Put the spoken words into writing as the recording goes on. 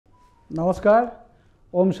নমস্কাৰ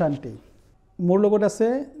ওম শান্তি মোৰ লগত আছে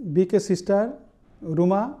বিকে সিস্টাৰ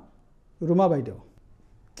ৰুমা বাইদেউ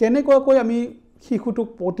কেনেকৈ আমি শিশুটোক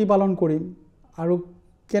প্ৰতিপালন কৰিম আৰু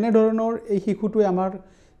কেনে ধৰণৰ এই শিশুটোৱে আমাৰ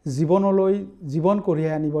জীৱনলৈ জীৱন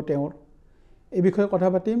কঢ়িয়াই আনিব তেওঁৰ এই বিষয়ে কথা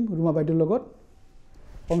পাতিম ৰুমা বাইদেউৰ লগত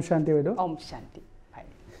ওম শান্তি বাইদেউ ওম শান্তি ভাই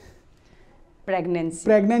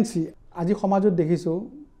প্ৰেগনেন্সি আজি সমাজত দেখিছো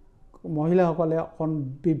মহিলাসকলে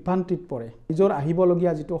বিভ্ৰান্তিত পৰে নিজৰ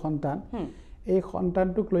আহিবলগীয়া যিটো সন্তান এই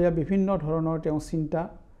সন্তানটোক লৈ বিভিন্ন ধৰণৰ তেওঁ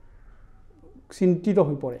চিন্তিত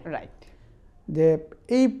হৈ পৰে ৰাইট যে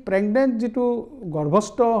এই প্ৰেগনেন্ট যিটো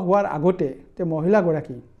গৰ্ভস্থ হোৱাৰ আগতে তে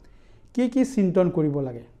মহিলাগৰাকী কি চিন্তন কৰিব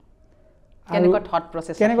লাগে কেনেকৈ থট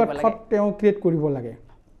প্ৰসেস কেনেকৈ থট তেওঁ ক্ৰিয়েট কৰিব লাগে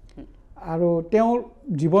আৰু তেওঁৰ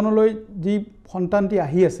জীৱনলৈ যি সন্তানটি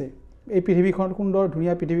আহি আছে এই পৃথিৱীখন সুন্দৰ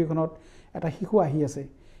ধুনীয়া পৃথিৱীখনত এটা শিশু আহি আছে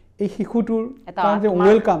এই শিশুটোৰ এটা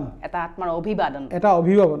ওয়েলকাম এটা আত্মাৰ অভিবাদন এটা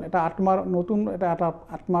আত্মাৰ নতুন এটা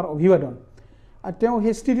আত্মাৰ অভিবাদন আৰু তেওঁ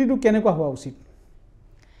সেই স্থিতিটো কেনেকুৱা হোৱা উচিত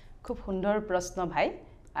খুব সুন্দৰ প্ৰশ্ন ভাই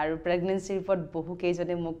আৰু প্ৰেগনেন্সিৰ ওপৰত বহু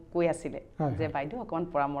কেইজনে মোক কৈ আছিল যে বাইদেউ অকমান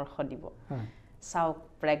পৰামৰ্শ দিব চাওক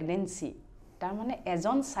প্ৰেগনেন্সি তাৰ মানে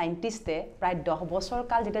এজন সাইন্টিষ্টে প্ৰায় 10 বছৰ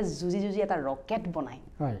কাল যেটা জুজি এটা ৰকেট বনায়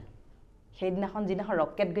হয় সেইদিনাখন যিদিনাখন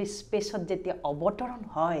ৰকেট গৈ স্পেচত যেতিয়া অৱতৰণ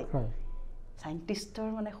হয় সাইন্টিষ্টৰ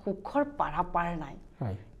মানে সুখৰ পাৰাপাৰ নাই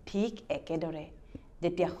ঠিক একেদৰে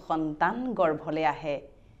যেতিয়া সন্তান গৰ্ভলৈ আহে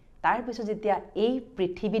তাৰ পিছত যেতিয়া এই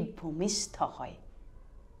পৃথিৱীত ভূমিষ্ঠ হয়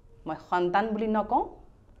মই সন্তান বুলি নকওঁ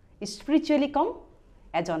স্পিৰিচুৱেলি কম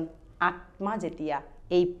এজন আত্মা যেতিয়া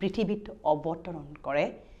এই পৃথিৱীত অৱতৰণ কৰে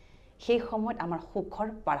সেই সময়ত আমাৰ সুখৰ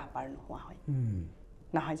পাৰাপাৰ নোহোৱা হয়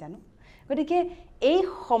নহয় জানো গতিকে এই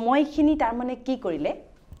সময়খিনি তাৰ মানে কি কৰিলে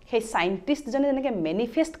সেই সাইন্টিষ্ট জনে যেনেকৈ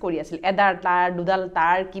মেনিফেষ্ট কৰি আছিল এডাল তাৰ দুডাল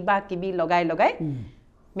তাৰ কিবা কিবি লগাই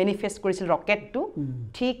মেনিফেষ্ট কৰিছিল ৰকেটটো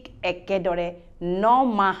ঠিক একেদৰে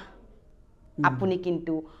 9 মাহ আপুনি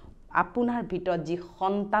কিন্তু আপোনাৰ ভিতৰত যি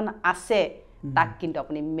সন্তান আছে তাক কিন্তু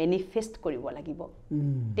আপুনি মেনিফেষ্ট কৰিব লাগিব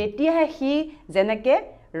তেতিয়াহে সি যেনেকৈ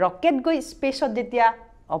ৰকেট গৈ স্পেচত যেতিয়া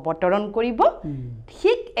অৱতৰণ কৰিব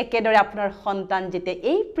ঠিক একেদৰে আপোনাৰ সন্তান যেতিয়া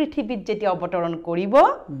এই পৃথিৱীত যেতিয়া অৱতৰণ কৰিব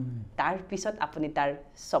তাৰ পিছত আপুনি তাৰ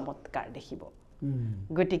চমৎকাৰ দেখিব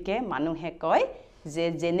গতিকে মানুহে কয় যে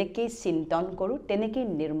যেনেকৈ চিন্তন কৰো তেনেকৈ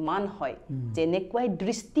নিৰ্মাণ হয় যেনেকৈ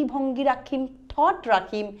দৃষ্টিভংগী ৰাখিম থট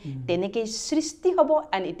ৰাখিম তেনেকৈ সৃষ্টি হ'ব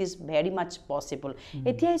and it is very much possible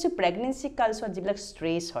এতিয়া এইটো প্ৰেগনেন্সি কালচৰত যিবিলাক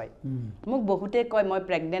ষ্ট্ৰেছ হয় মোক বহুতে কয় মই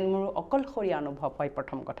প্ৰেগনেন্ট মোৰ অকলশৰীয়া অনুভৱ হয়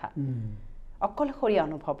প্ৰথম কথা অকলশৰীয়া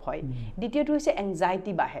অনুভৱ হয় দ্বিতীয়টো হৈছে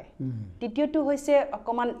এংজাইটি বাঢ়ে তৃতীয়টো হৈছে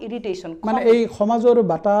অকমান ইৰিটেশন মানে এই সমাজৰ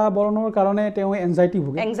বাতাবৰণৰ কাৰণে তেওঁ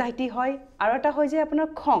এংজাইটি হয় আৰু এটা হয় যে আপোনাৰ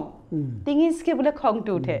খং টিঙিজকে বোলে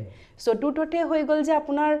খংটো উঠে চতুৰ্থতে হৈ গ'ল যে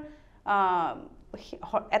আপোনাৰ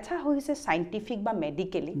এটা হৈছে সাইন্টিফিক বা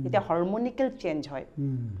মেডিকেলি যেতিয়া হৰমনিকেল চেঞ্জ হয়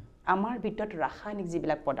আমাৰ ভিতৰত ৰাসায়নিক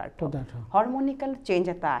যিবিলাক পদাৰ্থ হৰমনিকেল চেঞ্জ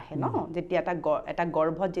এটা আহে ন যেতিয়া এটা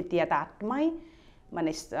গৰ্ভত যেতিয়া এটা আত্মাই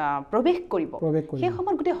মানে প্ৰৱেশ কৰিব সেই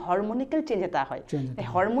সময়ত গোটেই হৰমনিকেল চেঞ্জ এটা হয় এই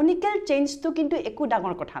হৰমনিকেল চেঞ্জটো কিন্তু একো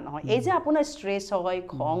ডাঙৰ কথা নহয় এই যে আপোনাৰ ষ্ট্ৰেছ হয়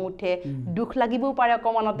খং উঠে দুখ লাগিবও পাৰে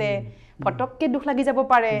অকমানতে ফটককে দুখ লাগি যাব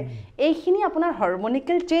পাৰে এইখিনি আপোনাৰ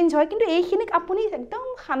হৰমনিকেল চেঞ্জ হয় কিন্তু এইখিনিক আপুনি একদম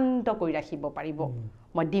শান্ত কৰি ৰাখিব পাৰিব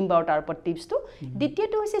মই দিম বাৰু তাৰ ওপৰত টিপছটো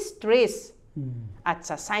দ্বিতীয়টো হৈছে ষ্ট্ৰেছ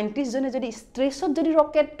আচ্ছা সাইন্টিষ্টজনে যদি ষ্ট্ৰেছত যদি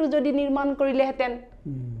ৰকেটটো যদি নিৰ্মাণ কৰিলেহেঁতেন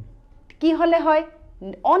কি হ'লে হয়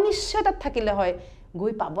অনিশ্চয়তাত থাকিলে হয়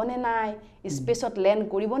গৈ পাবনে নাই স্পেচত লেণ্ড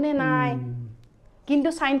কৰিবনে নাই কিন্তু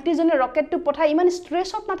সাইন্টিষ্টজনে ৰকেটটো পঠাই ইমান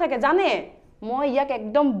ষ্ট্ৰেছত নাথাকে জানে মই ইয়াক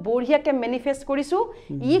একদম বঢ়িয়াকৈ মেনিফেষ্ট কৰিছোঁ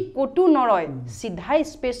ই ক'তো নৰয় চিধাই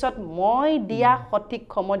স্পেচত মই দিয়া সঠিক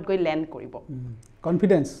সময়ত গৈ লেণ্ড কৰিব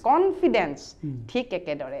কনফিডেন্স ঠিক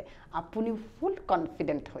একেদৰে আপুনি ফুল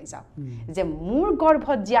কনফিডেন্ট হৈ যাওক যে মোৰ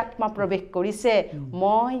গৰ্ভত যি আত্মা প্ৰৱেশ কৰিছে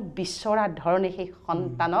মই বিচৰা ধৰণে সেই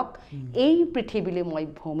সন্তানক এই পৃথিৱীলৈ মই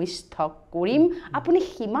ভূমিষ্ঠ কৰিম আপুনি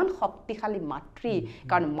সিমান শক্তিশালী মাতৃ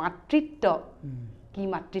কাৰণ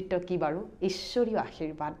মাতৃত্ব কি বাৰু ঈশ্বৰীয়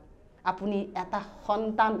আশীৰ্বাদ আপুনি এটা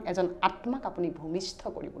সন্তান এজন আত্মাক আপুনি ভূমিষ্ঠ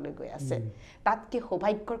কৰিবলৈ গৈ আছে তাতকে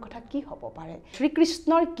সৌভাগ্যৰ কথা কি হ'ব পাৰে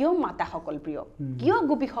শ্ৰীকৃষ্ণৰ কিয় মাতাসকল প্ৰিয় কিয়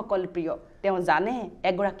গোপীসকল প্ৰিয় তেওঁ জানে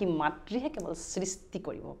এগৰাকী মাতৃহে কেৱল সৃষ্টি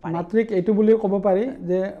কৰিব পাৰে মাতৃক এইটো বুলি ক'ব পাৰি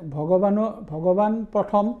যে ভগৱান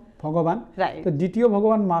প্ৰথম ভগৱান তো দ্বিতীয়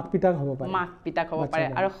ভগৱান মাক পিতাক হ'ব পাৰে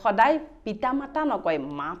আৰু সদায় পিতা মাতা নকয়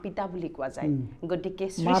মা পিতা বুলি কোৱা যায় গতিকে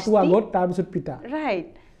মাটো আগত তাৰ পিছত পিতা ৰাইট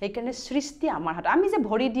সেইকাৰণে সৃষ্টি আমাৰ হাতত আমি যে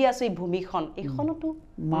ভৰি দি আছো এই ভূমিখন এইখনতো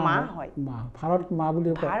মা হয়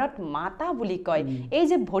ভাৰত মাতা বুলি কয় এই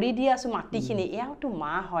যে ভৰি দি আছো মাটিখিনি এয়াওতো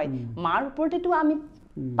মা হয় মাৰ ওপৰতেতো আমি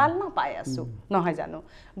পালনা পাই আছো নহয় জানো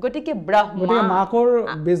গতিকে ব্ৰহ্মা মাকৰ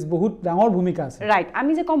বেছ বহুত ডাঙৰ ভূমিকা আছে ৰাইট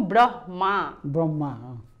আমি যে কম ব্ৰহ্মা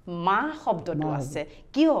মা শব্দটো আছে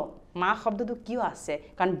কিয় মা শব্দটো কিয় আছে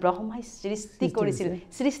কাৰণ ব্ৰহ্মাই সৃষ্টি কৰিছিল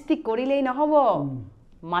সৃষ্টি কৰিলেই নহব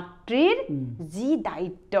মাতৃৰ যি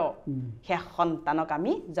দায়িত্ব হে সন্তানক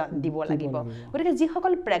আমি দিব লাগিব গতিকে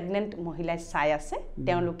যিসকল প্ৰেগনেন্ট মহিলাই চাই আছে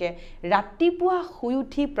তেওঁলোকে ৰাতিপুৱা শুই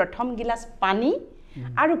উঠি প্ৰথম গিলাস পানী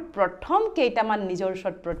আৰু প্ৰথম কেইটামান নিজৰ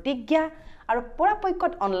ওচৰত প্ৰতিজ্ঞা আৰু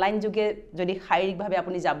পৰাপক্ষত অনলাইন যোগে যদি শাৰীৰিকভাৱে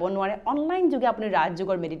আপুনি যাব নোৱাৰে অনলাইন যোগে আপুনি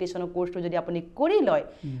ৰাজযোগৰ মেডিটেশ্যনৰ কোৰ্সটো যদি আপুনি কৰি লয়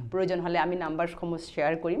প্ৰয়োজন হলে আমি নাম্বাৰসমূহ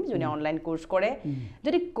শ্বেয়াৰ কৰিম যোনে অনলাইন কোৰ্স কৰে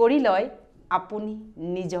যদি কৰি লয় আপুনি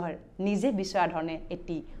নিজে বিচৰা ধৰণে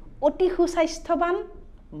এটি অতি সুস্বাস্থ্যৱান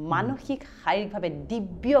মানসিক শাৰীৰিকভাৱে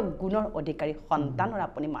দিব্য গুণৰ অধিকাৰী সন্তানৰ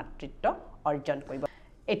আপুনি মাতৃত্ব অৰ্জন কৰিব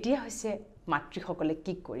এতিয়া হৈছে মাতৃসকলে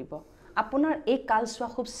কি কৰিব আপোনাৰ এই কালছোৱা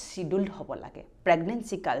খুব শিডিউলড হ'ব লাগে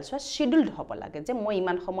প্ৰেগনেন্সি কালছোৱা শিডিউলড হ'ব লাগে যে মই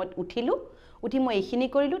ইমান সময়ত উঠি মই এইখিনি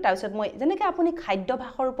কৰিলোঁ তাৰপিছত মই যেনেকৈ আপুনি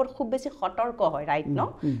খাদ্যভাসৰ ওপৰত খুব বেছি সতৰ্ক হয় ৰাইট ন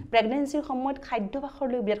প্ৰেগনেন্সিৰ সময়ত খাদ্যভাসৰ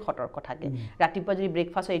লৈ বিৰাট সতৰ্ক থাকে ৰাতিপুৱা যদি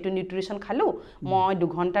ব্ৰেকফাষ্টত এইটো নিউট্ৰিশ্যন খালোঁ মই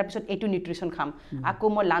 2 ঘণ্টাৰ পিছত এইটো নিউট্ৰিশ্যন খাম আকৌ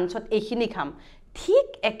মই লাঞ্চত এইখিনি খাম ঠিক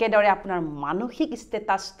একেদৰে আপোনাৰ মানসিক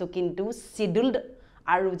ষ্টেটাছটো কিন্তু শিডিউলড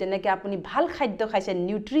আৰু যেনেকৈ আপুনি ভাল খাদ্য খাইছে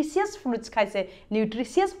নিউট্ৰিচিয়াছ ফ্ৰুটছ খাইছে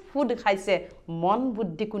নিউট্ৰিচিয়াছ ফুড খাইছে মন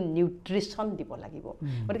বুদ্ধিকো নিউট্ৰিশ্যন দিব লাগিব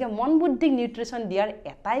গতিকে মন বুদ্ধিক নিউট্ৰিশ্যন দিয়াৰ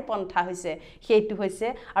এটাই পন্থা হৈছে সেইটো হৈছে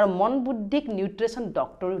আৰু মন বুদ্ধিক নিউট্ৰিশ্যন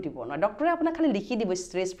ডক্টৰেও দিব নহয় ডক্টৰে আপোনাক খালি লিখি দিব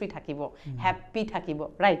ষ্ট্ৰেছ ফ্ৰী থাকিব হেপ্পী থাকিব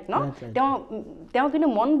ৰাইট ন তেওঁ কিন্তু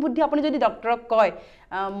মন বুদ্ধি আপুনি যদি ডক্টৰক কয়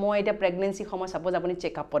মই এটা প্ৰেগনেন্সি সময় সাপোজ আপুনি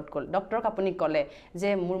চেকআপত গ'ল ডক্টৰক আপুনি ক'লে যে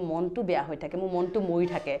মোৰ মনটো বেয়া হৈ থাকে মোৰ মনটো মৰি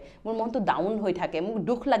থাকে মোৰ মনটো ডাউন হৈ থাকে মোক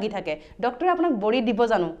দুখ লাগি থাকে ডক্টৰে আপোনাক বড়ি দিব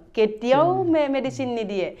জানো কেতিয়াও মেডিচিন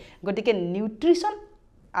নিদিয়ে গতিকে নিউট্ৰিশ্যন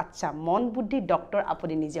আচ্ছা মন বুদ্ধি ডক্টৰ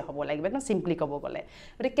আপুনি নিজে হ'ব লাগিব একদম সিম্পলি ক'ব গ'লে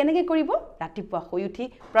গতিকে কেনেকৈ কৰিব ৰাতিপুৱা শুই উঠি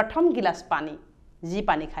প্ৰথম গিলাস পানী যি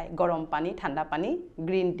পানী খায় গৰম পানী ঠাণ্ডা পানী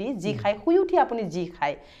গ্ৰীণ টি যি খায় শুই উঠি আপুনি যি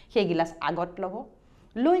খায় সেই গিলাস আগত ল'ব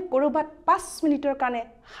লৈ কৰবাত 5 মিনিটৰ কাৰণে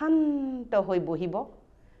শান্ত হৈ বহিব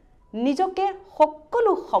নিজকে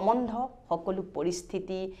সকলো সম্বন্ধ সকলো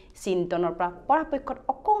পৰিস্থিতি চিন্তনৰ পৰা পৰাপক্ষত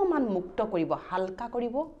অকমান মুক্ত কৰিব হালকা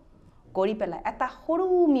কৰিব কৰি পেলাই এটা সৰু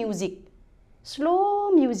মিউজিক স্লো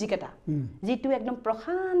মিউজিক এটা যিটো একদম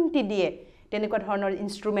প্ৰশান্তি দিয়ে তেনেকুৱা ধৰণৰ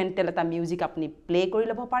ইনষ্ট্ৰুমেণ্টেল এটা মিউজিক আপুনি প্লে কৰি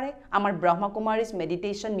ল'ব পাৰে আমাৰ ব্ৰহ্মা কুমাৰীজ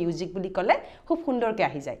মেডিটেশ্যন মিউজিক বুলি ক'লে খুব সুন্দৰকৈ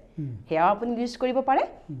আহি যায় সেয়াও আপুনি ইউজ কৰিব পাৰে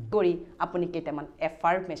কৰি আপুনি কেইটামান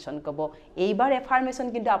এফাৰ্মেশ্যন ক'ব এইবাৰ এফাৰ্মেশ্যন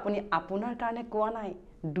কিন্তু আপুনি আপোনাৰ কাৰণে কোৱা নাই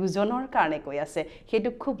দুজনৰ কাৰণে কৈ আছে সেইটো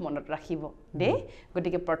খুব মনত ৰাখিব দেই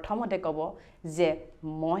গতিকে প্ৰথমতে ক'ব যে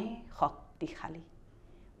মই শক্তিশালী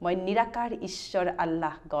মই নিৰাকাৰ ঈশ্বৰ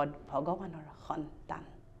আল্লাহ গড ভগৱানৰ সন্তান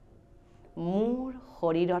মোৰ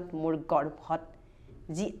শৰীৰত মোৰ গৰ্ভত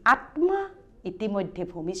যি আত্মা ইতিমধ্যে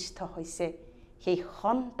ভূমিষ্ঠ হৈছে সেই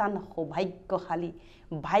সন্তান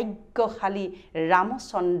ভাগ্যশালী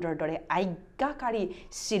ৰামচন্দ্ৰৰ দৰে আজ্ঞাকাৰী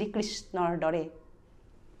শ্ৰীকৃষ্ণৰ দৰে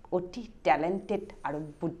অতি টেলেণ্টেড আৰু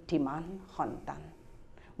বুদ্ধিমান সন্তান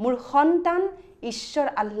মোৰ সন্তান ঈশ্বৰ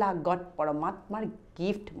আল্লাহ গড পৰমাত্মাৰ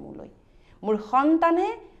গিফ্ট মোলৈ মোৰ সন্তানে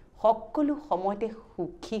সকলো সময়তে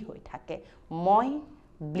সুখী হৈ থাকে মই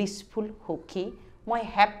ব্লিছফুল সুখী মই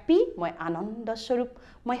হেপ্পী মই আনন্দ স্বৰূপ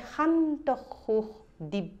মই শান্ত সুখ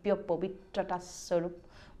দিব্য পবিত্ৰতা স্বৰূপ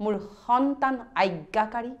মোৰ সন্তান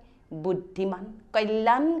আজ্ঞাকাৰী বুদ্ধিমান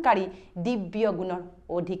কল্যাণকাৰী দিব্য গুণৰ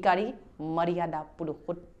অধিকাৰী মৰ্যাদা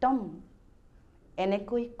পুৰুষোত্তম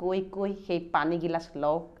এনেকৈ কৈ সেই পানী গিলাস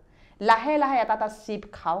লওক লাহে লাহে এটা চিপ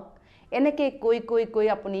খাওক এনেকৈ কৈ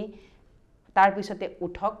আপুনি তাৰপিছতে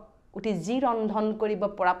উঠক উঠি যি ৰন্ধন কৰিব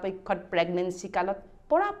পৰাপক্ষত প্ৰেগনেন্সি কালত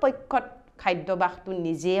পৰাপক্ষত খাদ্যবাসটো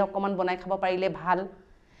নিজে অকণমান বনাই খাব পাৰিলে ভাল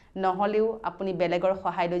নহলেও আপুনি বেলেগৰ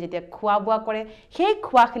সহায় লৈ যেতিয়া খোৱা বোৱা কৰে সেই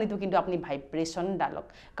খোৱাখিনিটো কিন্তু আপুনি ভাইব্ৰেশ্যন ডালক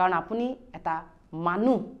কাৰণ আপুনি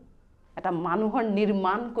এটা মানুহৰ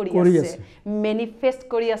নিৰ্মাণ কৰি আছে মেনিফেষ্ট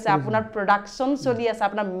কৰি আছে আপোনাৰ প্ৰডাকশ্যন চলি আছে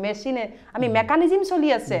আপোনাৰ মেচিনে আমি মেকানিজম চলি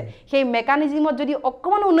আছে সেই মেকানিজমত যদি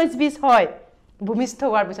অকণমান 19-20 হয় ভূমিষ্ঠ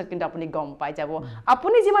হোৱাৰ পিছত কিন্তু আপুনি গম পাই যাব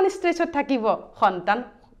আপুনি যিমান ষ্ট্ৰেছত থাকিব সন্তান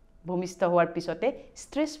ভূমিষ্ঠ হোৱাৰ পিছতে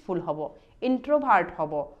ষ্ট্ৰেছফুল হ'ব ইন্ট্ৰোভাৰ্ট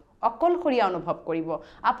হ'ব অকলশৰীয়া অনুভৱ কৰিব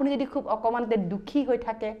আপুনি যদি খুব অকমানতে দুখী হৈ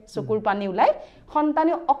থাকে চকুৰ পানী ওলাই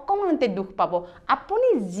সন্তানে অকমানতে দুখ পাব আপুনি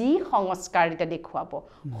যি সংস্কাৰ এটা দেখুৱাব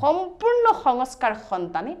সম্পূৰ্ণ সংস্কাৰ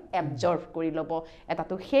সন্তানে এবজৰ্ভ কৰি ল'ব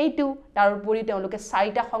এটাটো সেইটো তাৰ উপৰি তেওঁলোকে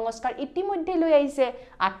 4টা সংস্কাৰ ইতিমধ্যে লৈ আহিছে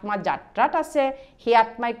আত্মা যাত্ৰাত আছে সেই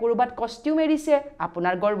আত্মাই কৰবাত কষ্টিউম এৰিছে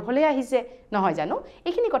আপোনাৰ গৰ্ভলৈ আহিছে নহয় জানো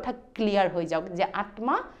এইখিনি কথা ক্লিয়াৰ হৈ যাওক যে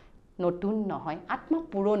আত্মা নতুন নহয় আত্মা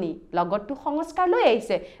পুৰণি লগতো সংস্কাৰ লৈ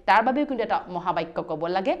আহিছে তাৰ বাবেও কিন্তু এটা মহাবাক্য ক'ব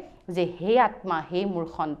লাগে যে হে আত্মা হে মোৰ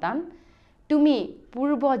সন্তান তুমি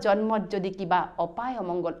পূৰ্ব জন্মত যদি কিবা অপায়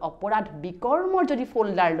অমংগল অপৰাধ বিকৰ্মৰ যদি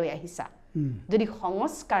ফোল্ডাৰ লৈ আহিছা যদি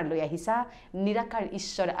সংস্কাৰ লৈ আহিছা নিৰাকাৰ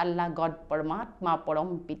ঈশ্বৰ আল্লাহ গড পৰমাত্মা পৰম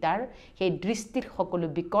পিতাৰ সেই দৃষ্টিৰ সকলো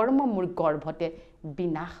বিকৰ্ম মোৰ গৰ্ভতে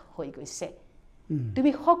বিনাশ হৈ গৈছে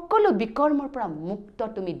তুমি সকলো বিকৰ্মৰ পৰা মুক্ত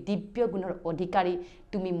তুমি দিব্য গুণৰ অধিকাৰী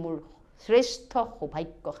তুমি মোৰ শ্ৰেষ্ঠ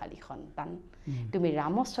সৌভাগ্যশালী সন্তান তুমি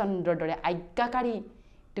ৰামচন্দ্ৰৰ দৰে আজ্ঞাকাৰী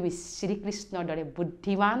তুমি শ্ৰীকৃষ্ণৰ দৰে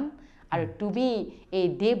বুদ্ধিমান আৰু তুমি এই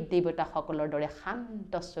দেৱ দেৱতাসকলৰ দৰে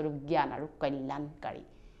শান্ত স্বৰূপ জ্ঞান আৰু কল্যাণকাৰী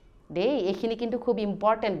দেই এইখিনি কিন্তু খুব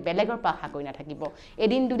ইম্পৰ্টেণ্ট বেলেগৰ পৰা আশা কৰি নাথাকিব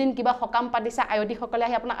এদিন দুদিন কিবা সকাম পাতিছে আয়তীসকলে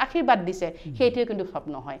আহি আপোনাক আশীৰ্বাদ দিছে সেইটোৱে কিন্তু সব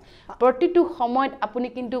নহয় প্ৰতিটো সময়ত আপুনি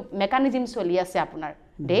কিন্তু মেকানিজিম চলি আছে আপোনাৰ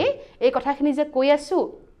দেই এই কথাখিনি যে কৈ আছোঁ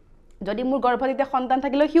যদি মোৰ গৰ্ভত এতিয়া সন্তান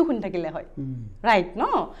থাকিলে সিও শুনি থাকিলে হয় ৰাইট ন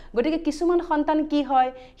গতিকে কিছুমান সন্তান কি হয়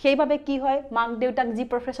সেইবাবে কি হয় মাক দেউতাক যি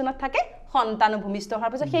প্ৰফেশ্যনত থাকে সন্তানো ভূমিষ্ঠ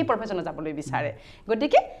হোৱাৰ পিছত সেই প্ৰফেশ্যনত যাবলৈ বিচাৰে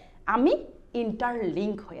গতিকে আমি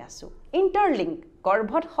ইণ্টাৰলিংক হৈ আছোঁ ইণ্টাৰলিংক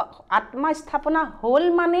গৰ্ভত আত্মা স্থাপনা হ'ল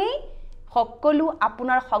মানেই সকলো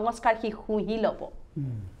আপোনাৰ সংস্কাৰ সি শুহি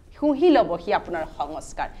ল'ব সি আপোনাৰ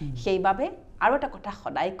সংস্কাৰ সেইবাবে আৰু এটা কথা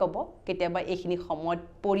সদায় ক'ব কেতিয়াবা এইখিনি সময়ত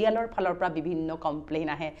পৰিয়ালৰ ফালৰ পৰা বিভিন্ন কমপ্লেইন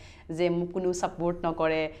আহে যে মোক কোনেও ছাপোৰ্ট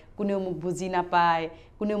নকৰে কোনেও মোক বুজি নাপায়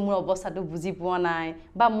কোনেও মোৰ অৱস্থাটো বুজি পোৱা নাই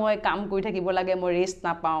বা মই কাম কৰি থাকিব লাগে মই ৰেষ্ট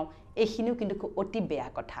নাপাওঁ এইখিনিও কিন্তু খুব অতি বেয়া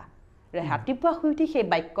কথা ৰাতিপুৱা শুই উঠি সেই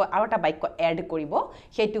বাক্য আৰু এটা বাক্য এড কৰিব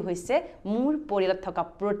সেইটো হৈছে মোৰ পৰিয়ালত থকা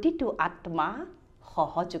প্ৰতিটো আত্মা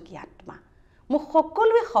সহযোগী আত্মা মোক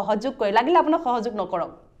সকলোৱে সহযোগ কৰে লাগিলে আপোনাক সহযোগ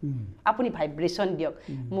নকৰক আপুনি ভাইব্ৰেশ্যন দিয়ক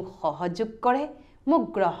মোক সহযোগ কৰে মোক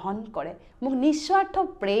গ্ৰহণ কৰে মোক নিস্বাৰ্থ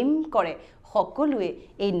প্ৰেম কৰে সকলোৱে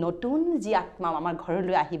এই নতুন যি আত্মা আমাৰ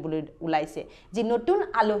ঘৰলৈ আহিবলৈ ওলাইছে যি নতুন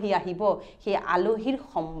আলহী আহিব সেই আলহীৰ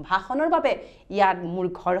সম্ভাষণৰ বাবে ইয়াত মোৰ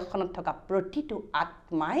ঘৰখনত থকা প্ৰতিটো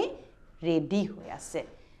আত্মাই ৰেডি হৈ আছে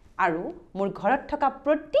আৰু মোৰ ঘৰত থকা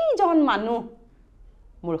প্ৰতিজন মানুহ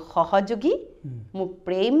মোৰ সহযোগী মোক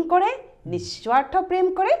প্ৰেম কৰে নিস্বাৰ্থ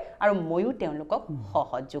প্ৰেম কৰে আৰু ময়ো তেওঁলোকক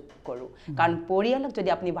সহযোগ কৰোঁ কাৰণ পৰিয়ালক যদি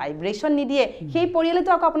আপুনি ভাইব্ৰেশ্যন নিদিয়ে সেই পৰিয়ালেতো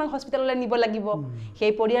আকৌ আপোনাক হস্পিটেললৈ নিব লাগিব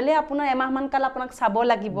সেই পৰিয়ালে আপোনাৰ এমাহমান কাল আপোনাক চাব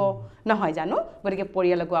লাগিব নহয় জানো গতিকে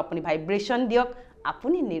পৰিয়ালকো আপুনি ভাইব্ৰেশ্যন দিয়ক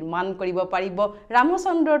আপুনি নিৰ্মাণ কৰিব পাৰিব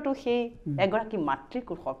ৰামচন্দ্ৰটো সেই এগৰাকী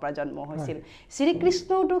মাতৃকোষৰ পৰা জন্ম হৈছিল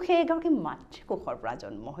শ্ৰীকৃষ্ণটো সেই এগৰাকী মাতৃকোষৰ পৰা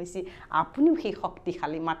জন্ম হৈছিল আপুনিও সেই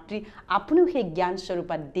শক্তিশালী মাতৃ আপুনিও সেই জ্ঞান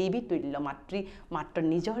স্বৰূপা দেৱী তুল্য মাতৃ মাত্ৰ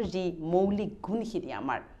নিজৰ যি মৌলিক গুণখিনি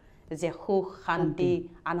আমাৰ যে সুখ শান্তি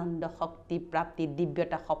আনন্দ শক্তি প্ৰাপ্তি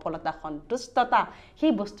দিব্যতা সফলতা সন্তুষ্টতা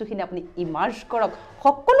সেই বস্তুখিনি আপুনি ইমাৰ্জ কৰক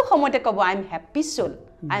সকলো সময়তে ক'ব আই এম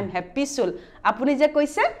হেপ্পী সোল আপুনি যে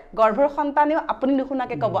কৈছে গৰ্ভৰ সন্তানেও আপুনি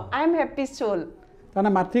নুশুনাকে ক'ব আই এম হেপ্পী সোল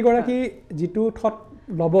তাৰমানে মাতৃগৰাকী যিটো থট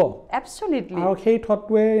ল'ব এবছলিউটলি আৰু সেই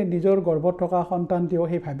থটটোৱে নিজৰ গৰ্ভত থকা সন্তানটিও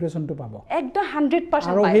সেই ভাইব্ৰেশ্যনটো পাব একদম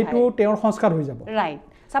 100% আৰু সেইটো তেওঁৰ সংস্কাৰ হৈ যাব ৰাইট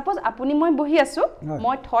সাপোজ আপুনি মই বহি আছো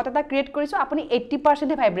মই থট এটা ক্ৰিয়েট কৰিছো আপুনি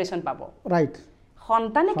 80% ভাইব্ৰেশ্যন পাব ৰাইট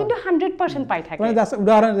সন্তানে কিন্তু 100% পাই থাকে মানে জাস্ট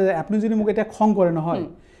উদাহৰণ আপুনি যদি মোক এটা খং কৰে নহয়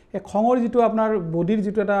এই খঙৰ যিটো আপোনাৰ বডিৰ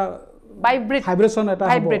যিটো এটা ভাইব্ৰেশ্যন এটা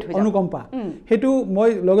অনুকম্পা সেইটো মই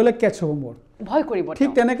লগে লগে কেটচ হ'ব মোৰ ভয় কৰিব ঠিক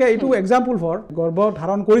তেনেকৈ এইটো এক্সাম্পল ফৰ গৰ্ভ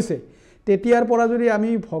ধাৰণ কৰিছে তেতিয়াৰ পৰা যদি আমি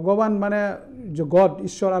ভগৱান মানে গড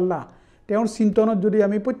ঈশ্বৰ আল্লাহ তেওঁৰ চিন্তনত যদি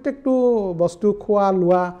আমি প্ৰত্যেকটো বস্তু খোৱা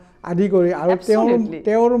লোৱা আদি কৰি আৰু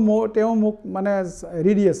তেওঁ মোক মানে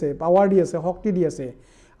হেৰি দি আছে পাৱাৰ দি আছে শক্তি দি আছে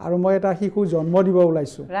আৰু মই এটা শিশু জন্ম দিব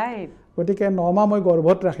ওলাইছোঁ গতিকে 9 মাহ মই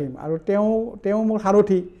গৰ্ভত ৰাখিম আৰু তেওঁ মোৰ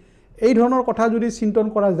সাৰথি এই ধৰণৰ কথা যদি চিন্তন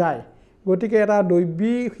কৰা যায় গতিকে এটা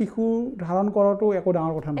দৈৱী শিশু ধাৰণ কৰাটো একো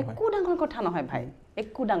ডাঙৰ কথা নহয় ভাই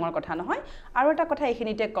একো ডাঙৰ কথা নহয় আৰু এটা কথা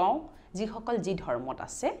এইখিনিতে কওঁ যিসকল যি ধৰ্মত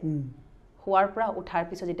আছে হোৱাৰ পৰা উঠাৰ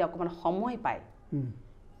পিছত যেতিয়া অকণমান সময় পায়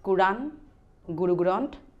কুৰাণ গুৰু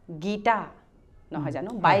গ্ৰন্থ গীতা নহয় জানো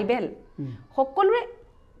বাইবেল সকলোৱে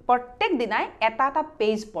প্ৰত্যেক দিনাই এটা এটা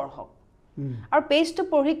পেজ পঢ়ক আৰু পেজটো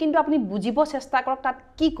পঢ়ি কিন্তু আপুনি বুজিব চেষ্টা কৰক তাত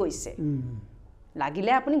কি কৈছে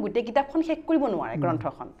লাগিলে আপুনি গোটেই কিতাপখন শেষ কৰিব নোৱাৰে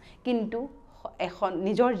গ্ৰন্থখন কিন্তু এখন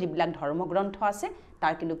নিজৰ যিবিলাক ধৰ্মগ্ৰন্থ আছে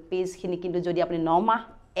তাৰ কিন্তু পেজখিনি কিন্তু যদি আপুনি 9 মাহ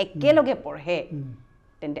একেলগে পঢ়ে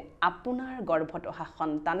তেন্তে আপোনাৰ গৰ্ভত অহা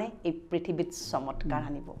সন্তানে এই পৃথিৱীত চমৎকাৰ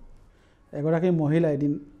আনিব এগৰাকী মহিলা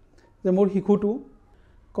এদিন যে মোৰ শিশুটো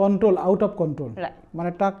কণ্ট্ৰোল আউট অফ কণ্ট্ৰোল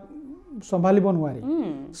মানে তাক চম্ভালিব নোৱাৰি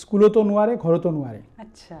স্কুলতো নোৱাৰে ঘৰতো নোৱাৰে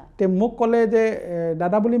আচ্ছা তে মোক ক'লে যে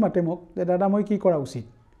দাদা বুলি মাতে মোক যে দাদা মই কি কৰা উচিত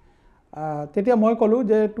তেতিয়া মই ক'লোঁ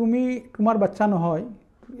যে তোমাৰ বাচ্চা নহয়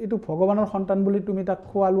এইটো ভগৱানৰ সন্তান বুলি তুমি তাক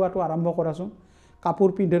খোৱা লোৱাটো আৰম্ভ কৰাচোন কাপোৰ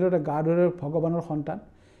পিন্ধে গা ধৰে ভগৱানৰ সন্তান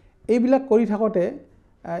এইবিলাক কৰি থাকোঁতে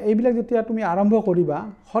এইবিলাক যেতিয়া তুমি আৰম্ভ কৰিবা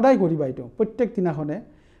সদায় কৰিবা এইটো প্ৰত্যেক দিনাখনে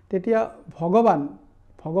তেতিয়া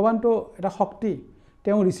ভগৱানটো এটা শক্তি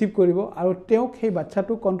তেওঁ ৰিচিভ কৰিব আৰু তেওঁক সেই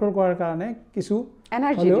বাচ্চাটো কণ্ট্ৰল কৰাৰ কাৰণে কিছু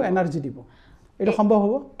এনাৰ্জি দিব এইটো সম্ভৱ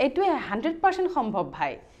হ'ব এইটোৱে 100% সম্ভৱ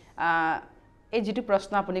ভাই এই যেটো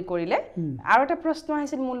প্ৰশ্ন আপুনি কৰিলে আৰু এটা প্ৰশ্ন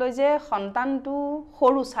আহিছিল মোলৈ যে সন্তানটো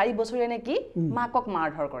সৰু 4 বছৰীয়া নেকি মাকক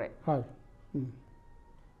মাৰধৰ কৰে হয়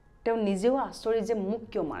তেওঁ নিজেও আচৰিত যে মোক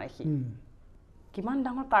কিয় মাৰে সি কিমান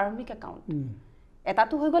ডাঙৰ কাৰ্মিক একাউণ্ট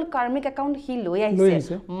এটাটো হৈ গ'ল কাৰ্মিক একাউণ্ট সি লৈ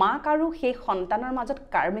আহিছে মাক আৰু সেই সন্তানৰ মাজত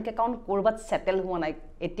কাৰ্মিক একাউণ্ট কৰবাত সেটেল হোৱা নাই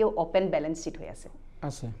এতিয়াও ওপেন বেলেন্স শীট হৈ আছে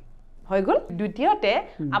হৈ গ'ল দ্বিতীয়তে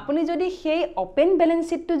আপুনি যদি সেই ওপেন বেলেন্স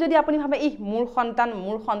শীটটো যদি আপুনি ভাবে মোৰ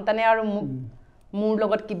সন্তানে আৰু মোৰ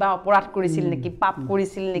লগত কিবা অপৰাধ কৰিছিল নেকি পাপ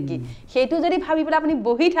কৰিছিল নেকি সেইটো যদি ভাবি পেলাই আপুনি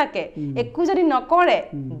বহি থাকে একো যদি নকৰে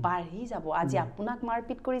বাঢ়ি যাব আজি আপোনাক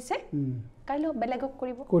মাৰপিট কৰিছে কাইলৈ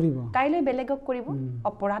বেলেগক কৰিব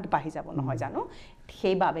অপৰাধ বাঢ়ি যাব নহয় জানো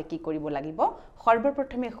সেইবাবে কি কৰিব লাগিব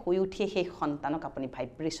সৰ্বপ্ৰথমে হৈ উঠি সেই সন্তানক আপুনি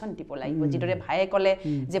ভাইব্ৰেচন দিব লাগিব যিদৰে ভাইয়ে ক'লে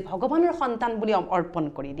যে ভগৱানৰ সন্তান বুলি অৰ্পণ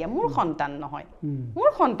কৰি দিয়া মোৰ সন্তান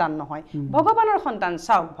নহয় ভগৱানৰ সন্তান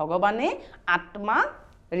চাওক ভগৱানে আত্মা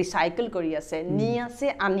ৰিসাইকেল কৰি আছে নি আছে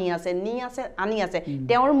আনি আছে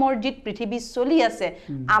তেওঁৰ মৰ্জিত পৃথিৱী চলি আছে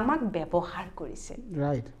আমাক ব্যৱহাৰ কৰিছে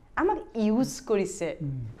ৰাইট আমাক ইউজ কৰিছে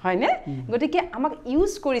হয়নে গতিকে আমাক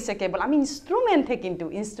ইউজ কৰিছে কেৱল আমি ইনস্ট্ৰুমেন্ট হে কিন্তু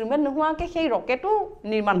ইনস্ট্ৰুমেন্ট নোহোৱাকে সেই ৰকেটো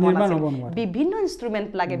নিৰ্মাণ হোৱা নাছিল বিভিন্ন ইনস্ট্ৰুমেন্ট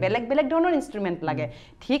লাগে বেলেগ ধৰণৰ ইনস্ট্ৰুমেন্ট লাগে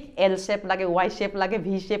ঠিক এল শেপ লাগে ওয়াই শেপ লাগে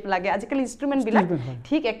ভি শেপ লাগে আজিকালি ইনস্ট্ৰুমেন্ট বিলাক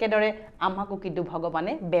ঠিক একেদৰে আমাকো কিন্তু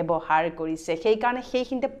ভগৱানে ব্যৱহাৰ কৰিছে সেই কাৰণে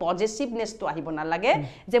সেইখিনতে পজিটিভনেছটো আহিব নালাগে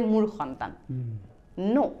যে মোৰ সন্তান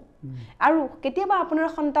নো আৰু কেতিয়াবা আপোনাৰ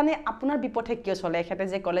সন্তানে আপোনাৰ বিপথে কিয় চলে এখেতে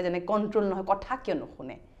যে ক'লে যেনে কন্ট্ৰোল নহয় কথা কিয়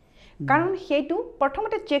নুশুনে কাৰণ সেইটো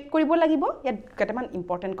প্ৰথমতে চেক কৰিব লাগিব ইয়াত কেইটামান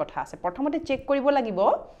ইম্পৰ্টেন্ট কথা আছে প্ৰথমতে চেক কৰিব লাগিব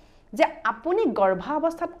যে আপুনি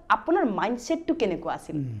গৰ্ভাৱস্থাত আপোনাৰ মাইন্ডসেটটো কেনেকুৱা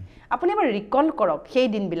আছিল আপুনি এবাৰ ৰিকল কৰক সেই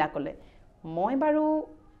দিনবিলাকলে মই বাৰু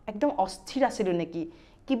একদম অস্থিৰ আছিলো নেকি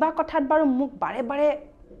কিবা কথাত বাৰু মোক বাৰে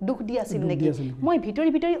দুখ দি আছিল নেকি মই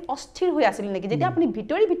ভিতৰি অস্থিৰ হৈ আছিল নেকি যেতিয়া আপুনি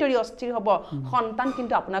ভিতৰি অস্থিৰ হ'ব সন্তান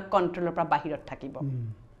কিন্তু আপোনাৰ কন্ট্ৰোলৰ পৰা বাহিৰত থাকিব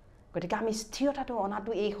গতিকে আমি স্থিৰতাটো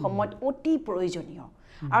অনাটো এই সময়ত অতি প্ৰয়োজনীয়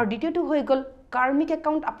আৰু দ্বিতীয়টো হৈ গ'ল কাৰ্মিক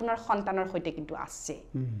একাউণ্ট আপোনাৰ সন্তানৰ সৈতে কিন্তু আছে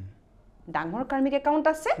ডাঙৰ কাৰ্মিক একাউণ্ট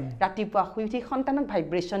আছে ৰাতিপুৱা শুই উঠি সন্তানক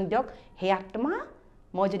ভাইব্ৰেচন দিয়ক হে আত্মা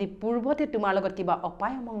মই যদি পূৰ্বতে তোমাৰ লগত কিবা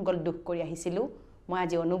অপায় মংগল দুখ কৰি আহিছিলো মই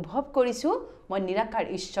আজি অনুভৱ কৰিছো মই নিৰাকাৰ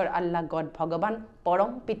ঈশ্বৰ আল্লাহ গড ভগৱান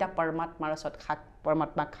পৰম পিতা পৰমাত্মাৰ ওচৰত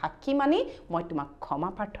পৰমাত্মাক সাক্ষী মানি মই তোমাক ক্ষমা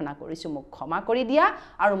প্ৰাৰ্থনা কৰিছো মোক ক্ষমা কৰি দিয়া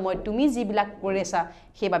আৰু মই তুমি যিবিলাক কৰিছা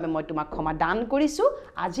সেইবাবে মই তোমাক ক্ষমা দান কৰিছো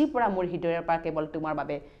আজিৰ পৰা মোৰ হৃদয়ৰ পৰা কেৱল তোমাৰ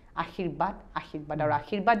বাবে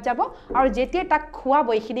আশীৰ্বাদ যাব আৰু যেতিয়া তাক খুৱাব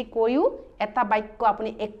এইখিনি কৈও এটা বাক্য আপুনি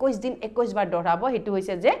 21 দিন 21 বাৰ দহৰাব হেতু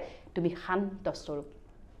হৈছে যে তুমি শান্ত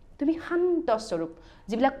স্বৰূপ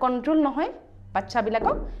যিবিলাক কন্ট্ৰোল নহয়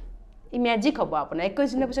বাচ্চাবিলাকক ই ম্যাজিক হ'ব আপোনাৰ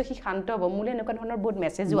 21 দিনৰ পিছত সি শান্ত হ'ব মুলে এনেকুৱা ধৰণৰ বহুত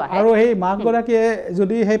মেছেজও আহে আৰু সেই মাকগৰাকীয়ে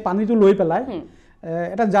যদি সেই পানীটো লৈ পেলাই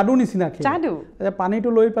এটা জাদু নিচিনা জাদু পানীটো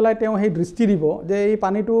লৈ পেলাই তেওঁ সেই দৃষ্টি দিব যে এই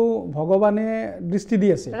পানীটো ভগৱানে দৃষ্টি দি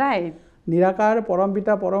আছে ৰাইট নিৰাকাৰ পৰম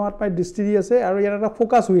পিতা পৰমাত্মাই দৃষ্টি দি আছে আৰু ইয়াত এটা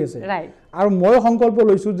ফোকাস হৈ আছে ৰাইট আৰু মই সংকল্প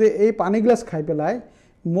লৈছো যে এই পানী গ্লাস খাই পেলাই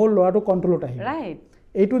মোৰ ল'ৰাটো কন্ট্ৰোলত আহিব ৰাইট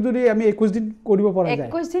এইটো যদি আমি 21 দিন কৰিব পৰা যায়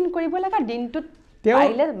 21 দিন কৰিব লাগা দিনটোত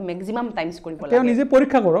পাইলে ম্যাক্সিমাম টাইমস কৰিব লাগে তেওঁ নিজে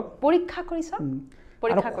পৰীক্ষা কৰক পৰীক্ষা কৰিছা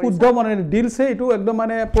শুদ্ধ মানে ডিলছে এটো একদম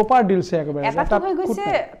মানে প্ৰপাৰ ডিলছে একেবাৰে এটা হৈ গৈছে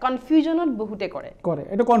কনফিউজনত বহুতে কৰে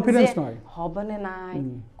এটো কনফিডেন্স নহয় হবনে নাই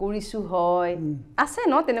কৰিছো হয় আছে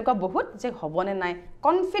ন তেনেকুৱা বহুত যে হবনে নাই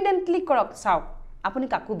কনফিডেন্টলি কৰক চাওক আপুনি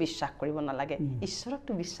কাকো বিশ্বাস কৰিব নালাগে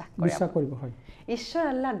ঈশ্বৰকটো বিশ্বাস কৰিব হয় ঈশ্বৰ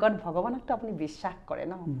আল্লাহ গড ভগৱানকটো আপুনি বিশ্বাস কৰে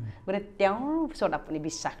ন গৰে তেওঁৰ ওচৰত আপুনি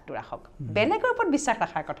বিশ্বাসটো ৰাখক বেলেগৰ ওপৰত বিশ্বাস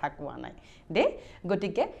ৰাখাৰ কথা কোৱা নাই দে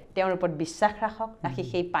গতিকে তেওঁৰ ওপৰত বিশ্বাস ৰাখক ৰাখি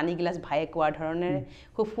সেই পানী গিলাস ভায়ে কোৱাৰ ধৰণে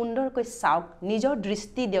খুব সুন্দৰকৈ চাওক নিজৰ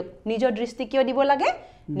দৃষ্টি দিয়ক নিজৰ দৃষ্টি কিয় দিব লাগে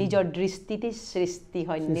নিজৰ দৃষ্টিতে সৃষ্টি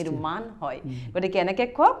হয় নিৰ্মাণ হয় গতিকে এনেকৈ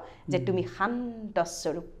কওক যে তুমি শান্ত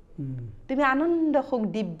স্বৰূপ তুমি আনন্দ সুখ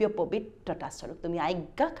দিব্য পবিত্ৰতা স্বৰূপ তুমি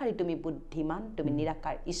আজ্ঞাকাৰী তুমি বুদ্ধিমান তুমি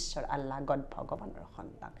নিৰাকাৰ ঈশ্বৰ আল্লাহ গড ভগৱানৰ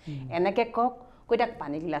সন্তান এনেকৈ কওক কইতাক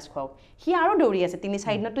পানী গিলাস খাওক সি আৰু দৌৰি আছে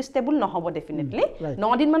 3-4 দিনতো ষ্টেবল নহব ডেফিনেটলি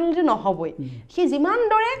 9 দিন মানলৈ নহবই সি যিমান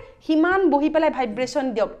দৰে সিমান বহি পেলাই ভাইব্ৰেচন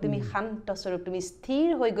দিয়ক তুমি শান্ত স্বৰূপ তুমি স্থিৰ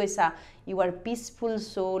হৈ গৈছা U R peaceful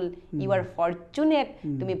soul U R fortunate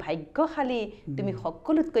তুমি ভাগ্যশালী তুমি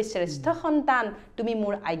সকলোতকৈ শ্ৰেষ্ঠ সন্তান তুমি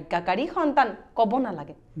মোৰ আজ্ঞাকাৰী সন্তান ক'ব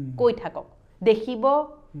নালাগে কৈ থাকক দেখিব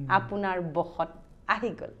আপোনাৰ বখত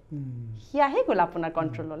আহি গ'ল সি আহি গ'ল আপোনাৰ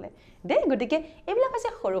কণ্ট্ৰললৈ দেই গতিকে এইবিলাক আছে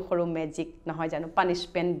সৰু সৰু মেজিক নহয় জানো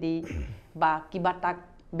পানিছমেণ্ট দি বা কিবা তাক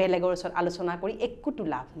বেলেগৰ ওচৰত আলোচনা কৰি একোটো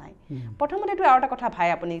লাভ নাই প্ৰথমতেতো আৰু এটা কথা ভাই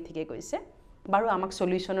আপুনি ঠিকে কৈছে বাৰু আমাক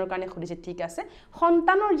সলিউশনৰ কাৰণে খুদিছে ঠিক আছে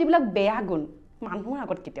সন্তানৰ যিবিলাক বেয়া গুণ মানুহৰ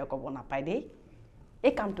আগত কেতিয়াও ক'ব নাপায় দেই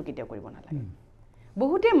এই কামটো কেতিয়াও কৰিব নালাগে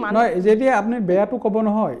বহুতে মানুহ যেতিয়া আপুনি বেয়াটো ক'ব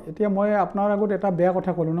নহয় এতিয়া মই আপোনাৰ আগত এটা বেয়া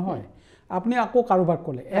কথা ক'লো নহয় আপুনি আকৌ কাৰোবাক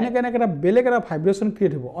ক'লে এনেকে এটা বেলেগ এটা ভাইব্ৰেচন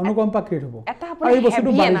ক্ৰিয়েট হ'ব অনুকম্পা ক্ৰিয়েট হ'ব আৰু এই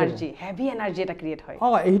বস্তুটো হেভি এনাৰ্জি এটা ক্ৰিয়েট হয়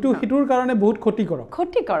এইটোৰ কাৰণে বহুত ক্ষতিকাৰক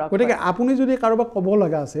গতিকে আপুনি যদি কাৰোবাক ক'ব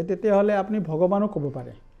লগা আছে তেতিয়াহ'লে আপুনি ভগৱানক ক'ব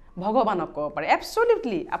পাৰে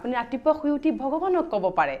এবছলিউটলি আপুনি ৰাতিপুৱা শুই উঠি ভগৱানক ক'ব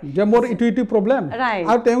পাৰে যে মোৰ ইটো প্ৰব্লেম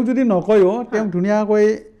আৰু তেওঁ যদি নকয়ও তেওঁ ধুনীয়াকৈ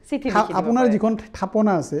আপোনাৰ যিখন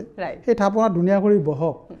থাপনা আছে সেই থাপনা ধুনীয়া কৰি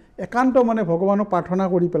বহক একান্ত মানে ভগৱানক প্ৰাৰ্থনা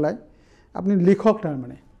কৰি পেলাই আপুনি লিখক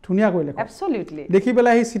তাৰমানে ধুনীয়াকৈ লিখক এবছলিউটলি দেখি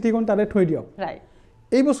পেলাই সেই চিঠিখন তাতে থৈ দিয়ক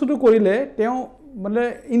এই বস্তুটো কৰিলে তেওঁ মানে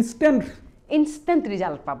ইনষ্টেণ্ট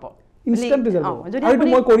ৰিজাল্ট পাব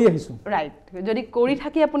মই কৰি আহিছোঁ ৰাইট যদি কৰি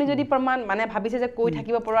থাকি আপুনি যদি প্ৰমাণ মানে ভাবিছে যে কৈ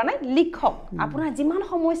থাকিব পৰা নাই লিখক আপোনাৰ যিমান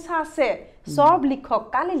সমস্যা আছে সব লিখক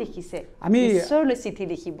কালে লিখিছে আমি ঈশ্বৰলৈ চিঠি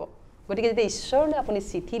লিখিব গতিকে যেতিয়া ঈশ্বৰলৈ আপুনি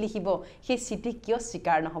চিঠি লিখিব সেই চিঠি কিয়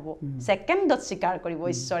স্বীকাৰ নহ'ব ছেকেণ্ডত স্বীকাৰ কৰিব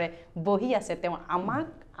ঈশ্বৰে বহি আছে তেওঁ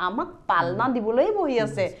আমাক পালনা দিবলৈ বহি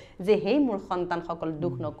আছে যে হেই মোৰ সন্তানসকল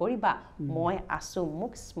দুখ নকৰিবা মই আছো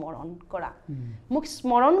মোক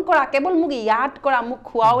স্মৰণ কৰা কেৱল মোক ইয়াদ কৰা মোক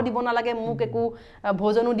খোৱাও দিব নালাগে মোক একো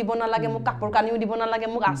ভোজনো দিব নালাগে মোক কাপোৰ কানিও দিব নালাগে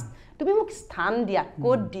মোক তুমি মোক স্থান দিয়া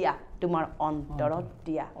ক'ত দিয়া তোমাৰ অন্তৰত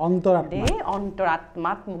দিয়া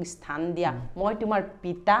অন্তৰাত্মাত মোক স্থান দিয়া মই তোমাৰ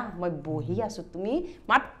পিতা মই বহি আছো তুমি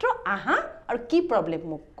মাত্ৰ আহা আৰু কি প্ৰব্লেম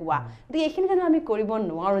মোক কোৱা গতিকে এইখিনি জানো আমি কৰিব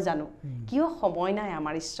নোৱাৰো জানো কিয় সময় নাই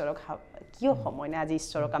আমাৰ ঈশ্বৰক কিয় সময় নাই আজি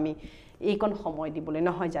ঈশ্বৰক আমি এইকণ সময় দিবলৈ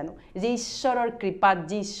নহয় জানো যে ঈশ্বৰৰ কৃপাত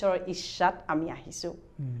যি ঈশ্বৰৰ ইচ্ছাত আমি আহিছোঁ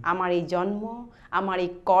আমাৰ এই জন্ম আমাৰ এই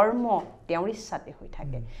কৰ্ম তেওঁৰ ইচ্ছাতে হৈ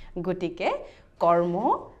থাকে গতিকে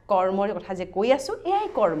কৰ্মৰ কথা যে কৈ আছোঁ এয়াই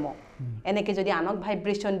কৰ্ম এনেকৈ যদি আনক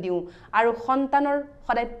ভাইব্ৰেশ্যন দিওঁ আৰু সন্তানৰ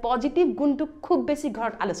সদায় পজিটিভ গুণটো খুব বেছি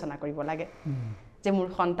ঘৰত আলোচনা কৰিব লাগে যে মোৰ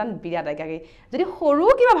সন্তান বিৰাট একাগে যদি সৰু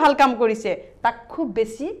কিবা ভাল কাম কৰিছে তাক খুব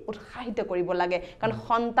বেছি উৎসাহিত কৰিব লাগে কাৰণ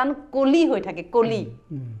সন্তান কলি হৈ থাকে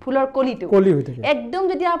ফুলৰ কলিটো একদম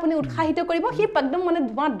যেতিয়া আপুনি উৎসাহিত কৰিব সি একদম মানে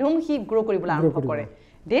ধুম সি গ্ৰ' কৰিবলৈ আৰম্ভ কৰে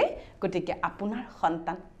দেই গতিকে আপোনাৰ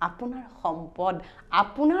সন্তান আপোনাৰ সম্পদ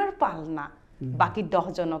আপোনাৰ পালনা বাকি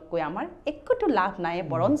 10 জনক কৈ আমাৰ একোটো লাভ নাই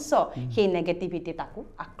বৰঞ্চ সেই নেগেটিভিটি তাকো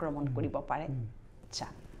আক্ৰমণ কৰিব পাৰে আচ্ছা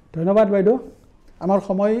ধন্যবাদ বাইদেউ আমাৰ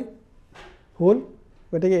সময় হ'ল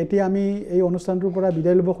গতিকে এতিয়া আমি এই অনুষ্ঠানটোৰ পৰা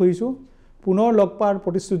বিদায় ল'ব খুজিছোঁ পুনৰ লগ পোৱাৰ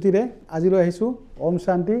প্ৰতিশ্ৰুতিৰে আজিলৈ আহিছোঁ ওম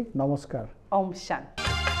শান্তি নমস্কাৰ ওম শান্তি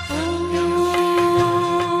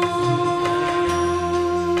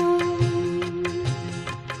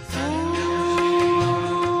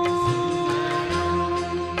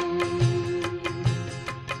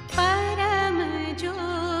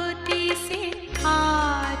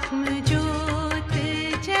आत्म